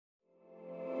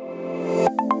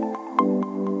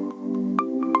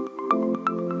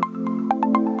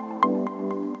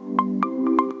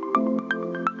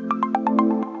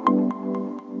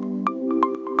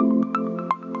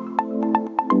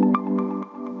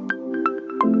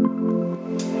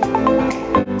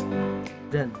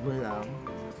blend mo lang.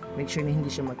 Make sure na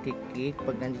hindi siya magkikik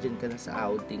pag nandiyan ka na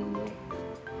sa outing mo.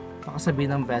 Baka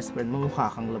sabihin ng best friend mo, mukha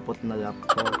kang lapot na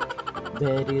lapot.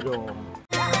 Very wrong.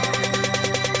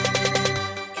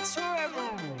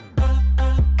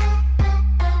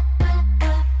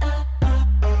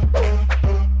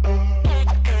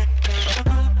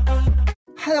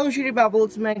 Hello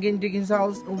JdBubbles, Megan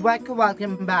Gonzales.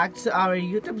 Welcome back to our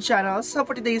YouTube channel. So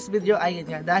for today's video, ayun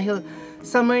nga, dahil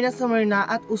summer na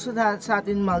at uso na sa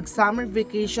atin mag-summer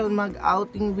vacation,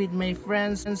 mag-outing with my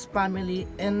friends, family,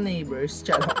 and neighbors.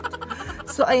 Charot.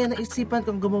 So ayun, naisipan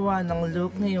kong gumawa ng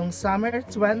look ngayong summer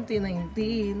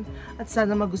 2019 at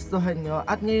sana magustuhan nyo.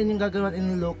 At ngayon yung gagawin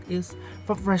in look is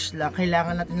pa-fresh lang.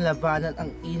 Kailangan natin labanan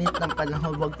ang init ng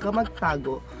panahon. Huwag ka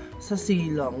magtago sa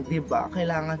silong, diba?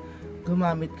 Kailangan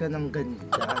gumamit ka ng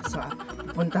ganda sa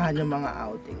puntahan yung mga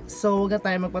outing. So, huwag na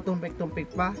tayo magpatumpik-tumpik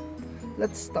pa.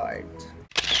 Let's start.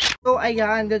 So,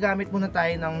 ayan, gagamit muna tayo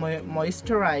ng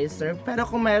moisturizer. Pero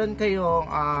kung meron kayong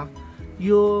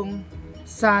yung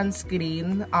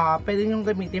sunscreen, pwede nyo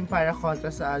gamitin para kontra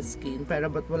sa skin. Pero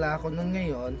ba't wala ako nun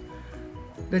ngayon?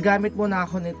 Gagamit muna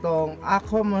ako nitong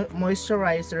Aqua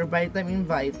Moisturizer Vitamin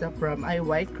Vita from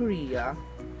IY Korea.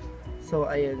 So,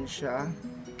 ayan siya.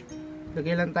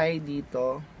 Lagay lang tayo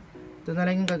dito. Ito na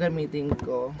lang yung gagamitin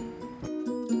ko.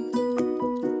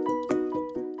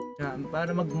 Yan,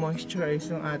 para mag-moisturize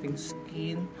yung ating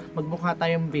skin. Magmukha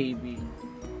tayong baby.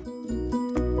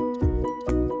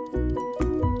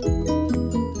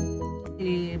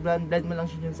 I-blend mo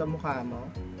lang siya sa mukha mo.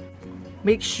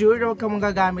 Make sure huwag kang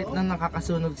magagamit na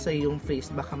nakakasunod sa iyong face.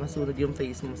 Baka masunod yung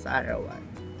face mo sa arawan.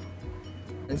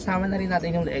 Sama na rin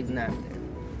natin yung leeg natin.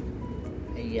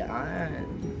 Ayan.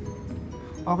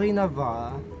 Okay na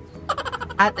ba?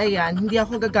 At ayan, hindi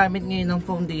ako gagamit ngayon ng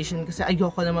foundation kasi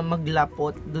ayoko naman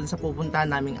maglapot dun sa pupuntahan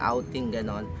naming outing,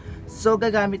 ganon. So,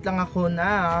 gagamit lang ako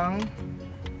ng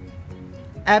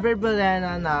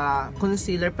Everbalena na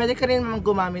concealer. Pwede ka rin naman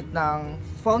gumamit ng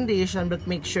foundation but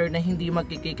make sure na hindi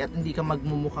magkikik at hindi ka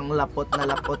magmumukhang lapot na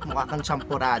lapot. Mukha kang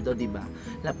champurado, diba?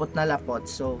 Lapot na lapot.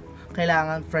 So,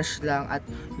 kailangan fresh lang at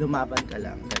lumaban ka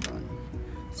lang, ganon.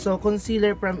 So,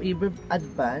 concealer from JdBubbles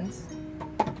Advance.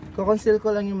 Kukonceal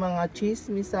ko lang yung mga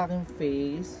chismis sa aking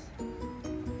face.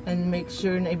 And make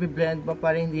sure na i-blend mo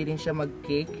para hindi rin siya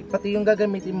mag-cake. Pati yung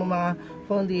gagamitin mo mga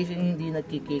foundation hindi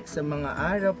nagki-cake sa mga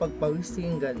araw,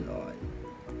 pagpawising, ganon.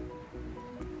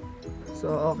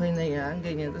 So, okay na yan.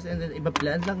 Ganyan. Tapos, and then,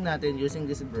 i-blend lang natin using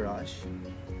this brush.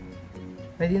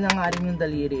 Pwede na nga rin yung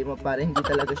daliri mo para hindi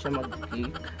talaga siya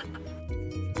mag-cake.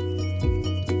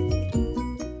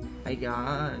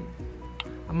 Ayan.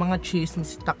 Ang mga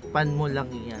chismis, takpan mo lang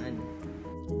yan.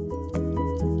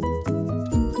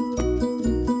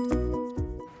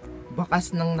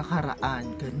 Bakas ng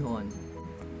nakaraan, ganon.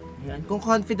 Ayan. Kung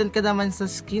confident ka naman sa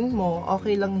skin mo,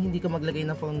 okay lang hindi ka maglagay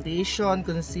ng foundation,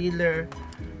 concealer.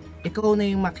 Ikaw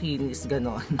na yung makinis,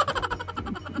 ganon.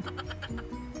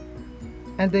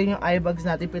 And then yung eye bags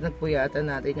natin,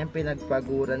 pinagpuyatan natin yan,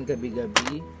 pinagpaguran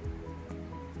gabi-gabi.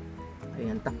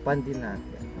 Ayan, takpan din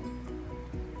natin.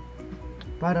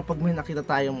 Para pag may nakita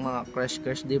tayong mga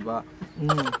crush, diba?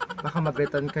 Baka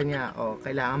mag-return ka niya. O,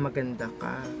 kailangan maganda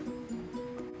ka.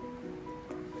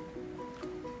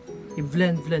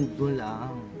 I-blend mo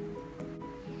lang.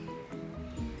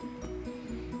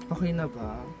 Okay na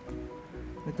ba?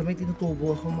 Ito may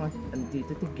tinutubo ako mga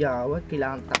andito, tigyawat.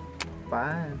 Kailangan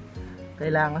takpan.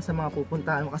 Kailangan sa mga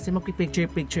pupuntahan mo. Kasi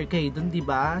magpipicture kayo dun,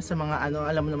 diba? Sa mga ano,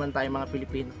 alam mo naman tayo mga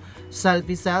Pilipino.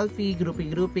 Selfie,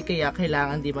 groupie, kaya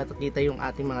kailangan di matakita yung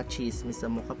ating mga chismis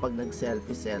sa mukha kapag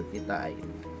nag-selfie tayo.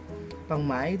 Pang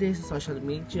my day sa social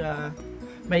media.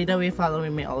 By the way, follow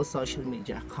me my all social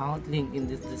media account. Link in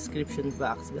the description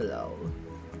box below.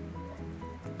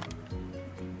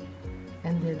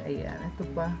 And then, ayan, ito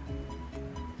pa.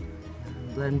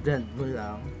 Blend mo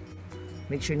lang.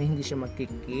 Make sure na hindi siya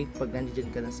magkikik pag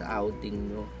nandiyan ka na sa outing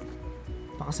nyo.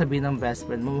 Baka sabihin ng best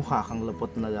friend mo, mukha kang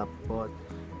lapot na lapot.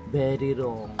 Very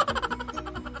wrong.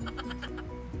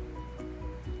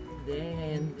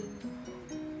 Then,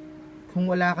 kung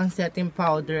wala kang setting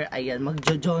powder, ayan,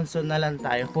 mag-Johnson na lang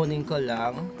tayo. Kunin ko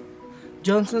lang.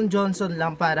 Johnson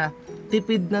lang para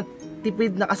tipid na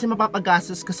kasi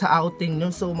mapapagastos ka sa outing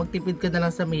nyo. So, magtipid ka na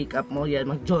lang sa makeup mo. Yan,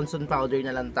 mag-Johnson powder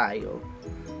na lang tayo.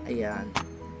 Ayan.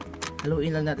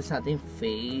 Haluin lang natin sa ating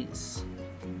face.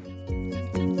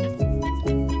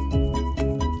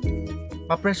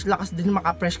 Pa-fresh lakas din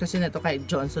maka-fresh kasi nito kahit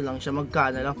Johnson lang siya.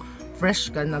 Magkano lang.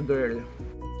 Fresh ka na, girl.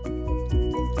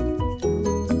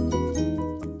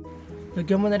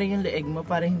 Lagyan mo na rin yung leeg mo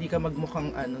para hindi ka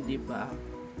magmukhang ano, diba?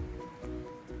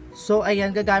 So,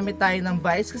 ayan, gagamit tayo ng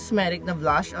Vice Cosmetic na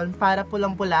blush on para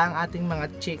pulang-pula ang ating mga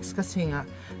cheeks. Kasi nga,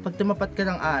 pag tumapat ka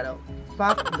ng araw,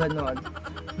 pak, ganon.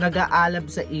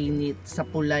 Nag-aalab sa init, sa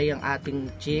pulay ang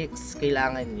ating cheeks.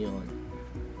 Kailangan yun.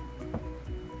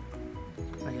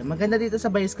 Ayan, maganda dito sa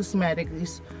Vice Cosmetic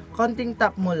is, konting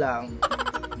tap mo lang.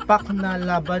 Pak na,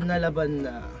 laban na, laban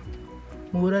na.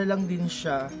 Mura lang din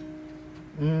siya.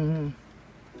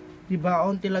 Diba,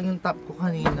 onti lang yung tap ko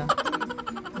kanina.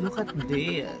 Look at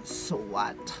this. So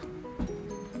what?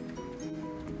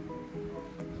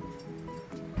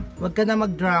 Huwag ka na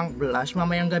mag-drunk blush.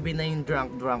 Mamayang gabi na yung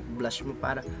drunk blush mo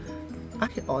para...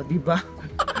 Ay, oh, diba?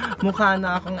 Mukha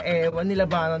na akong ewan.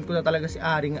 Nilabanan ko na talaga si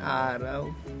Aring Araw.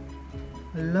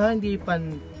 Hala, hindi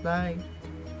pantay.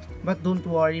 But don't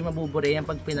worry, mabubure yan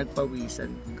pag pinagpawisan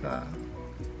ka.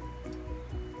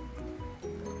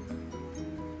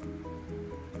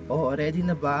 Oh, ready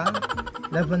na ba?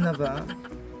 Laban na ba?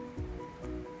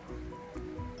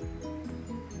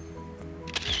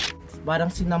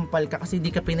 Parang sinampal ka kasi di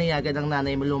ka pinayagan ng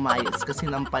nanay mo lumayas kasi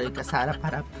sinampal ka sa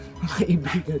harap-harap mga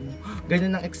kaibigan mo.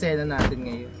 Ganun ang eksena natin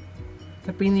ngayon.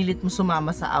 Sa pinilit mo sumama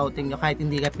sa outing nyo kahit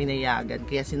hindi ka pinayagan,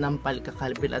 kaya sinampal ka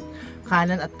kalbil at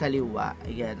kanan at kaliwa.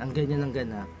 Ayan, ang ganyan ng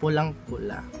ganap.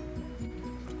 Pulang-pula.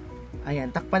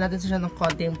 Ayan, takpan natin siya ng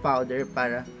konting powder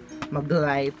para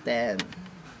mag-lighten.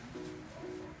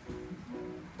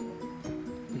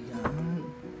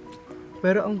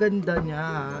 Pero ang ganda niya,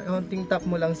 yung tap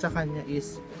mo lang sa kanya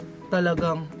is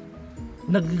talagang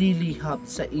naglilihap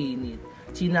sa init.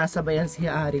 Sinasabayan si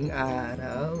Aring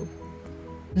Araw.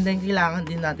 And then kailangan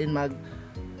din natin mag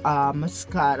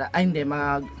mascara,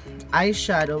 mag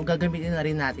eyeshadow. Gagamitin na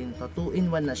rin natin to.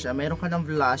 2-in-1 na siya. Meron ka ng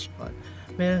blush on.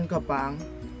 Meron ka pang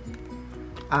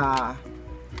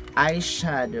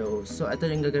eyeshadow. So ito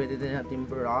yung gagamitin natin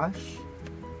brush.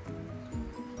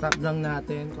 Tap lang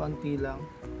natin, konti lang.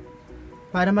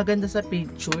 Para maganda sa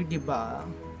picture, di ba?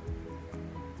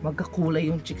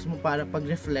 Magkakulay yung cheeks mo para pag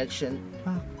reflection.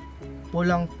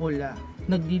 Pulang-pula.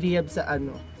 Nagliliyab sa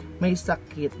ano, may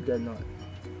sakit, ganon.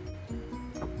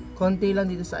 Konti lang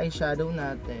dito sa eyeshadow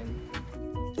natin.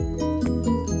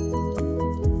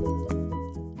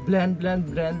 Blend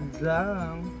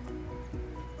lang.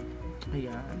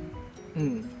 Ayan.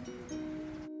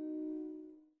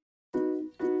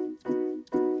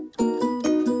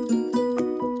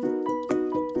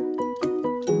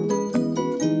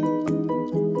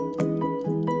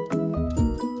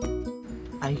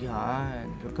 Ayan,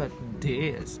 look at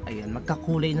this. Ayan,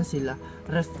 magkakulay na sila.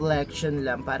 Reflection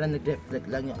lang, para nag-reflect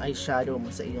lang yung eyeshadow mo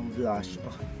sa iyong blush.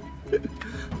 Oh.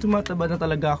 Tumataba na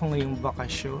talaga ako ngayong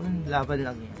bakasyon. Laban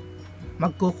lang yan.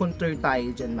 Magkukontour tayo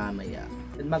dyan mamaya.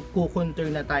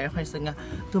 Magkukontour na tayo kasi nga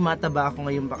tumataba ako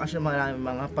ngayong bakasyon. Maraming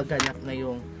mga pagganap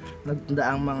ngayong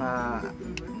nagdaang mga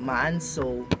months.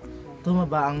 So,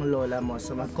 tumaba ang lola mo.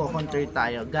 So, magkukontour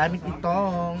tayo. Gamit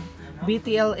itong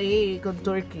BTLA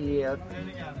Contour Kit.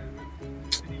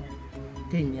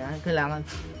 Ganyan, kailangan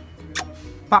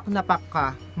pak na pak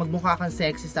ka. Magmukha kang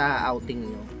sexy sa outing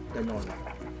nyo. Ganon.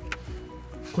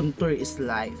 Contour is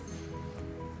life.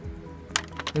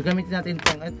 Gagamitin natin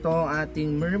itong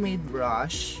ating mermaid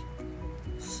brush.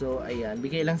 So, ayan.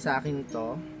 Bigay lang sa akin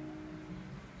to.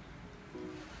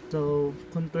 So,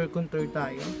 contour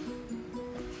tayo.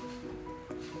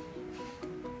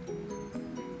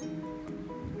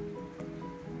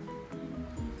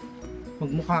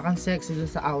 Magmukha kang sexy dun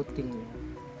sa outing nyo.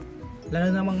 Lalo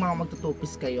namang mga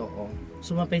magtutupis kayo, oh.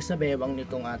 Sumapay sa bewang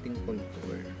nitong ating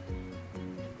contour.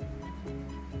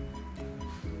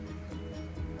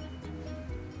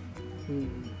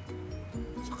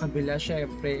 Sa kabila,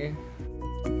 syempre.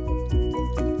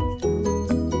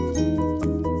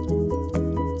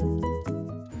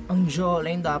 Ang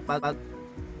jawline dapat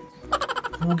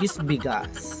hugis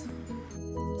bigas.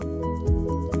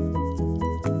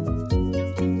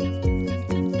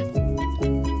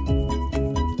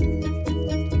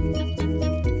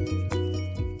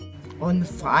 On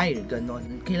fire,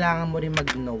 ganon. Kailangan mo rin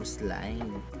mag-nose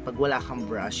line. Pag wala kang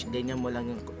brush, ganyan mo lang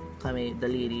yung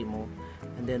daliri mo.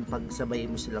 And then, pag sabay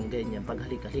mo silang ganyan, pag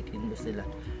halik-halikin mo sila.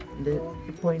 And then,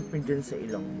 i-point mo dyan sa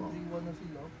ilong mo.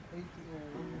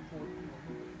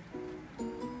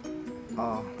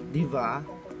 Oh, di ba?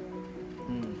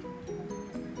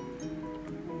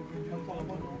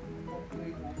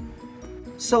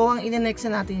 So, ang ine-next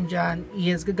natin dyan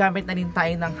is gagamit na rin tayo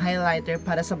ng highlighter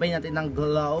para sabay natin ng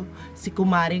glow si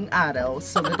Kumaring Araw.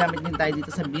 So, gagamit din tayo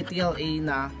dito sa BTLA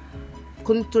na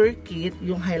Contour Kit,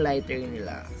 yung highlighter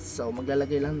nila. So,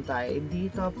 maglalagay lang tayo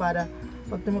dito para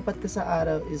pag tumapat ka sa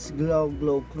araw is glow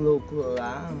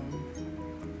lang.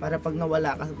 Para pag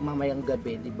nawala ka mamayang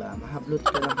gabi, di ba? Mahablot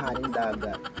ka ng haring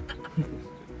dagat.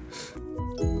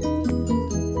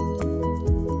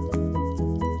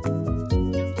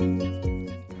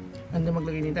 And then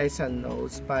maglagay din tayo sa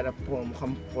nose para po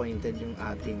mukhang pointed yung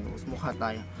ating nose. Mukha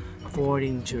tayo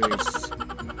foreigners.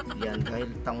 Yan,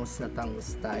 dahil tangus na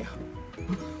tangus tayo.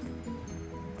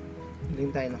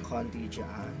 Hilin tayo ng konti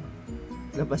dyan.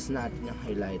 Labas natin yung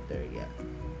highlighter. Yan.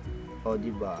 O,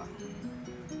 diba?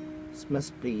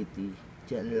 Mas pretty.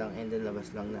 Diyan lang, and then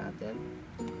labas lang natin.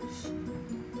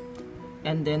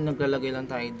 And then, naglalagay lang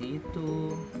tayo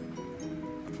dito.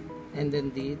 And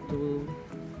then dito.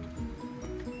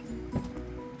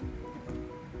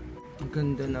 Ang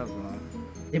ganda na ba?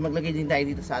 Then, maglagay din tayo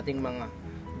dito sa ating mga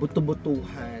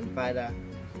buto-butuhan para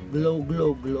glow,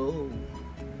 glow, glow.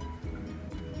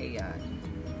 Ayan.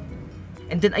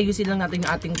 And then, ayusin lang natin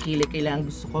yung ating kilay. Kailangan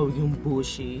gusto ko yung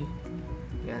bushy.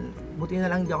 Yan. Buti na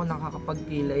lang hindi ako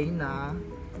nakakapagkilay na.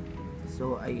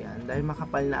 So, ayan. Dahil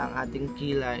makapal na ang ating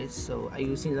kilay. So,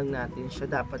 ayusin lang natin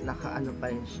siya. Dapat nakaano pa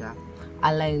rin siya.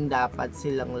 Align dapat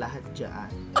silang lahat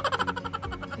dyan.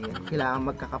 Ayan.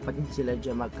 Kailangan magkakapatid sila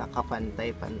dyan.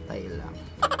 Magkakapantay-pantay lang.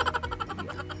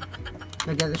 Ayan.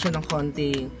 Lagyan siya ng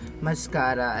konting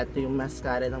mascara. Ito yung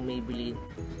mascara ng Maybelline.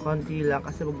 Konti lang.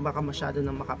 Kasi baka masyado na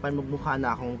makapal. Magmukha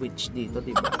na akong witch dito,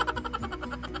 diba?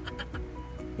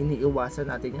 Iniiwasan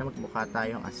natin yan, magmukha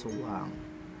tayong aswang.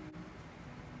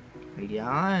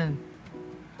 Ayan.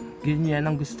 Ganyan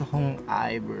ang gusto kong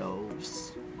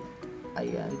eyebrows.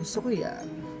 Ayan, gusto ko yan.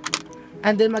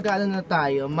 And then mag-ano na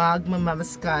tayo,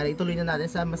 magmamamascara. Ituloy na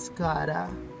natin sa mascara.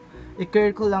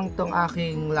 I-curl ko lang tong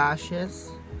aking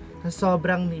lashes na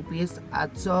sobrang nipis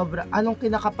at sobrang, anong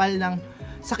kinakapal ng,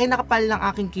 sa kinakapal ng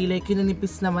aking kilay,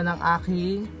 kinanipis naman ang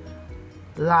aking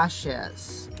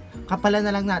lashes. Kapalan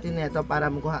na lang natin nito para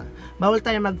magmukha. Bawal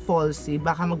tayo mag-falsy,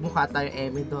 baka magmukha tayo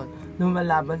Emmy doon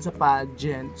lumalaban sa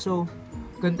pageant. So,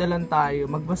 ganda lang tayo.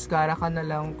 Mag-mascara ka na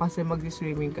lang kasi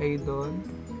mag-swimming kayo doon.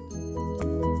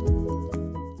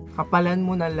 Kapalan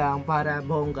mo na lang para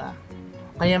bongga.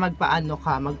 Kaya magpaano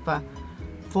ka,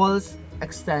 magpa-false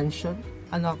extension.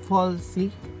 Ano,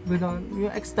 falsy. Gano'n.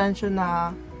 Yung extension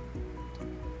na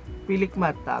pilik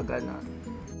mata, gano'n.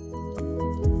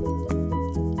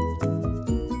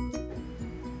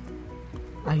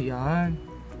 Ayan.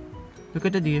 Look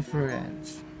at the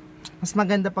difference. Mas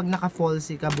maganda pag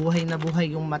naka-falsy ka, buhay na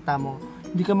buhay yung mata mo.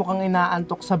 Hindi ka mukhang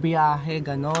inaantok sa biyahe,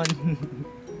 ganon.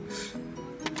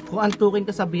 Kung antukin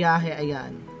ka sa biyahe,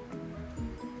 ayan.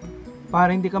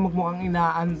 Para hindi ka magmukhang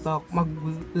inaantok,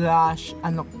 mag-blush,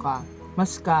 ano ka,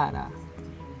 mascara.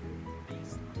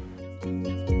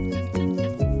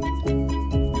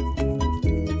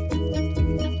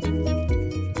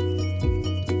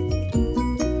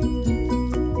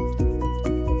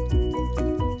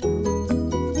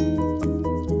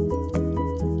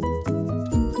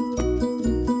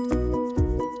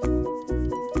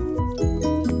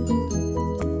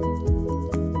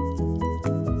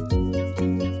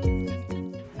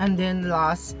 And then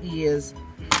last is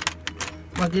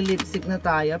magli-lipstick na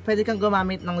tayo. Pwede kang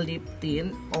gumamit ng lip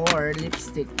tint or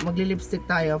lipstick. Magli-lipstick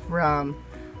tayo from,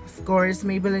 of course,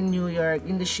 Maybelline New York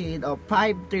in the shade of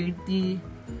 530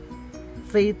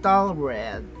 Fatal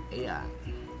Red. Ayan.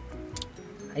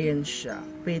 Ayan siya.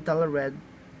 Fatal Red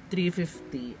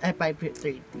 350. Ay,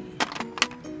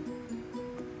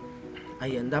 530.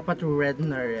 Ayan. Dapat red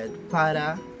na red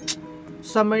para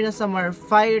summer na summer,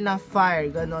 fire na fire,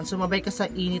 ganon. Sumabay ka sa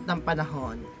init ng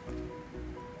panahon.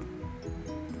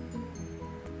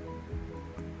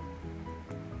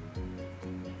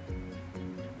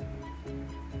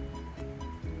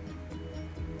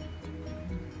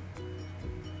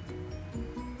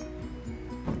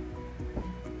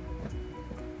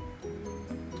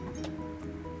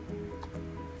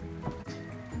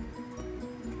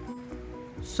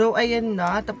 So, ayan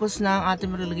na. Tapos na ang ating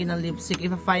malalagay ng lipstick.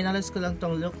 Ipa-finalize ko lang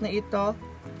tong look na ito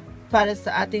para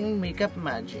sa ating makeup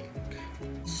magic.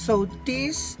 So,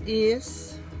 this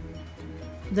is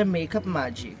the makeup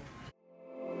magic.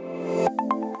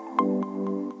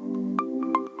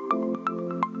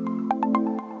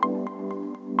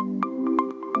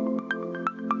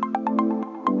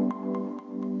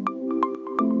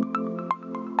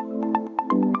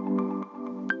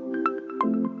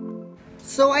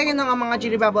 So, ayun na nga mga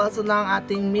JdBubbles, na ang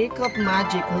ating makeup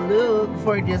magic look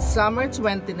for this summer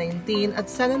 2019.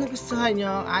 At sana nagustuhan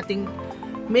nyo ang ating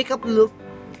makeup look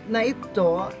na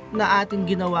ito na ating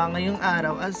ginawa ngayong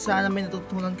araw. At sana may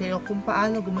natutunan kayo kung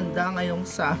paano gumanda ngayong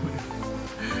summer.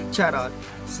 Charot.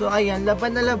 So ayan,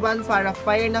 laban na laban para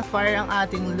fire na fire ang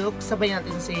ating look. Sabay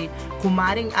natin si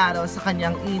Kumaring Araw sa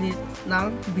kanyang init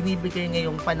ng binibigay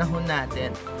ngayong panahon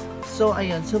natin. So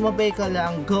ayan, sumabay ka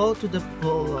lang, go to the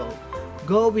flow.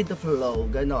 Go with the flow,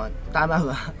 ganon. Tama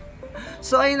ba?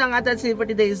 So ayun ang atin for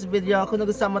today's video. Kung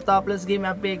nagustuhan mo to, please give me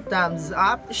a big thumbs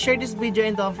up. Share this video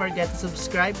and don't forget to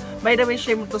subscribe. By the way,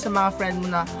 share mo to sa mga friend mo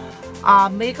na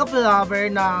makeup lover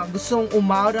na gustong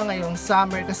umawra ngayong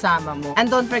summer kasama mo.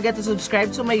 And don't forget to subscribe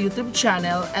to my YouTube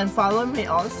channel and follow my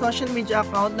all social media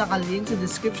account, nakalink sa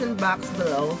description box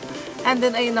below. And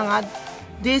then ayun na nga,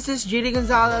 this is JdBubbles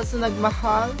Gonzales na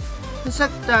nagmahal,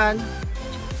 nasaktan,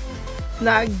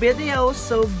 nag-video.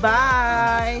 So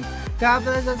bye! God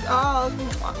bless us all!